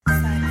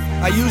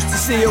I used to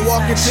see her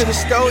walk into the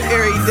store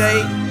every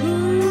day.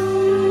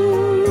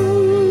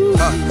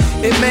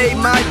 It made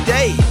my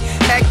day.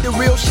 Acted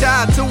real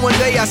shy till one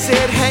day I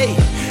said, hey.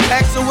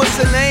 Asked her what's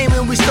her name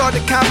and we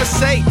started to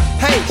conversate.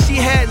 Hey, she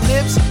had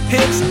lips,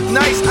 hips,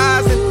 nice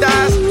eyes and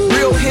thighs,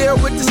 real hair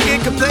with the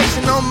skin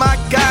complexion. Oh my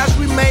gosh,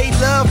 we made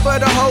love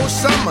for the whole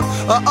summer.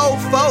 A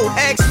 04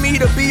 asked me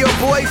to be her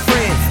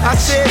boyfriend. I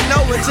said no,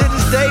 and to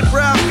this day,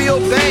 bro, I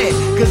feel bad.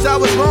 Cause I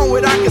was wrong,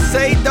 what I could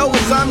say though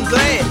is I'm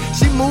glad.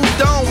 She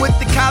moved on with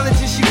the college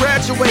and she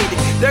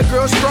graduated. That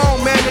girl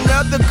strong, man,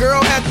 another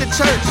girl at the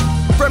church.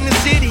 From the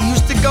city,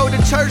 used to go to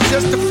church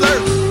just to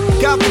flirt.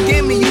 God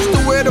forgive me, used to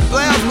wear the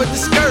blouse with the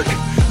skirt.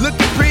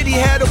 Looking pretty,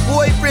 had a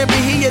boyfriend, but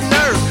he a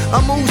nerd.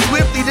 I moved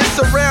swiftly, this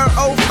around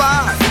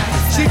 05.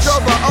 She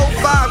drove a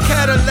 05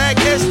 Cadillac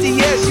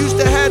STS, used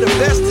to have the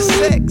best of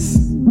sex.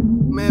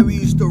 Man, we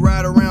used to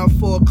ride around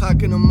 4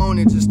 o'clock in the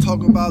morning just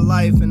talking about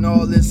life and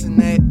all this and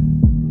that.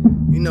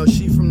 You know,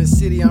 she from the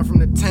city, I'm from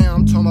the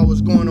town. I'm talking about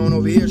what's going on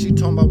over here. She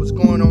talking about what's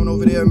going on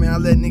over there. Man, I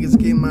let niggas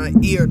get in my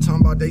ear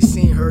talking about they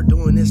seen her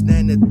doing this, that,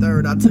 and the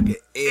third. I took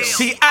it ill.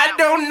 See, I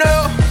don't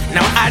know.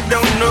 No, I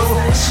don't know.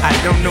 I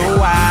don't know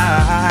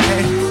why.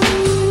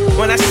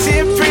 When I see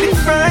a pretty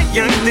fine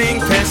young thing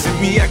passing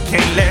me, I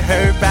can't let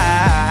her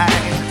by.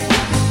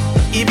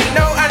 Even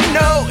though I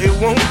know it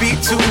won't be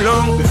too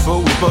long before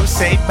we both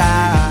say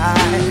bye.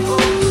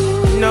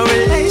 No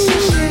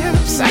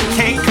relationships, I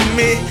can't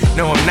commit.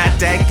 No, I'm not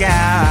that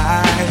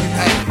guy.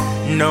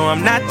 No,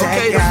 I'm not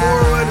that guy. Okay, the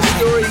moral of the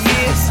story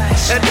is,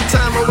 at the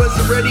time I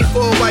wasn't ready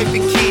for a wife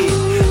and kid.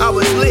 I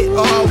was lit,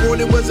 all I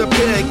wanted was a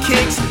pair of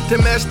kicks to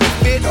match the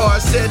fit, or a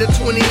set of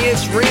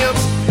 20-inch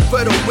rims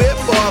for the whip,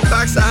 or a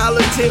box of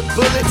hollow tip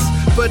bullets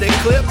for the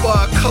clip, or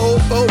a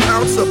cold 4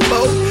 ounce of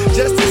boat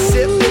just to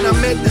sip. Then I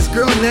met this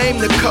girl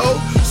named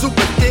Nicole,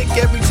 super thick.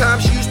 Every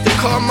time she used to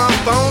call my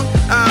phone,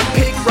 I'd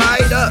pick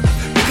right up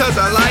because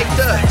I liked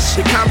her.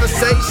 The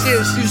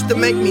conversations used to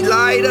make me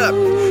light up,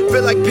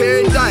 feel like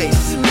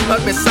paradise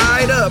up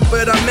inside her.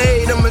 But I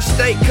made a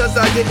mistake cause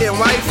I didn't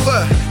wife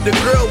her. The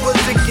girl was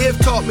a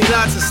gift, taught me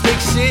lots of slick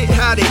shit,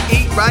 how to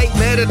eat right,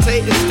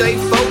 meditate and stay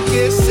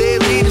focused.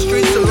 Said leave the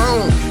streets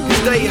alone,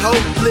 stay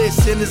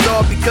hopeless, and it's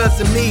all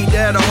because of me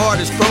that her heart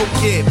is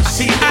broken.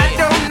 See, I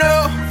don't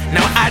know,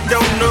 no, I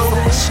don't know,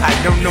 I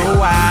don't know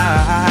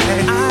why.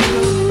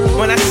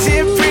 When I see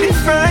a pretty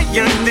fine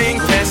young thing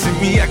passing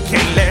me, I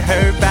can't let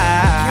her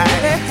by.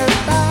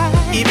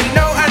 Even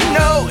though I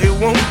know it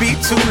won't be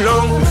too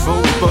long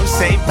before we both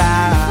say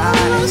bye.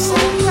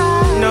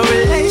 No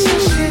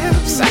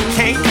relationships, I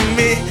can't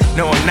commit.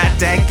 No, I'm not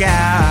that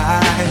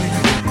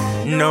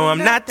guy. No, I'm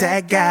not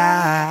that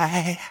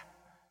guy.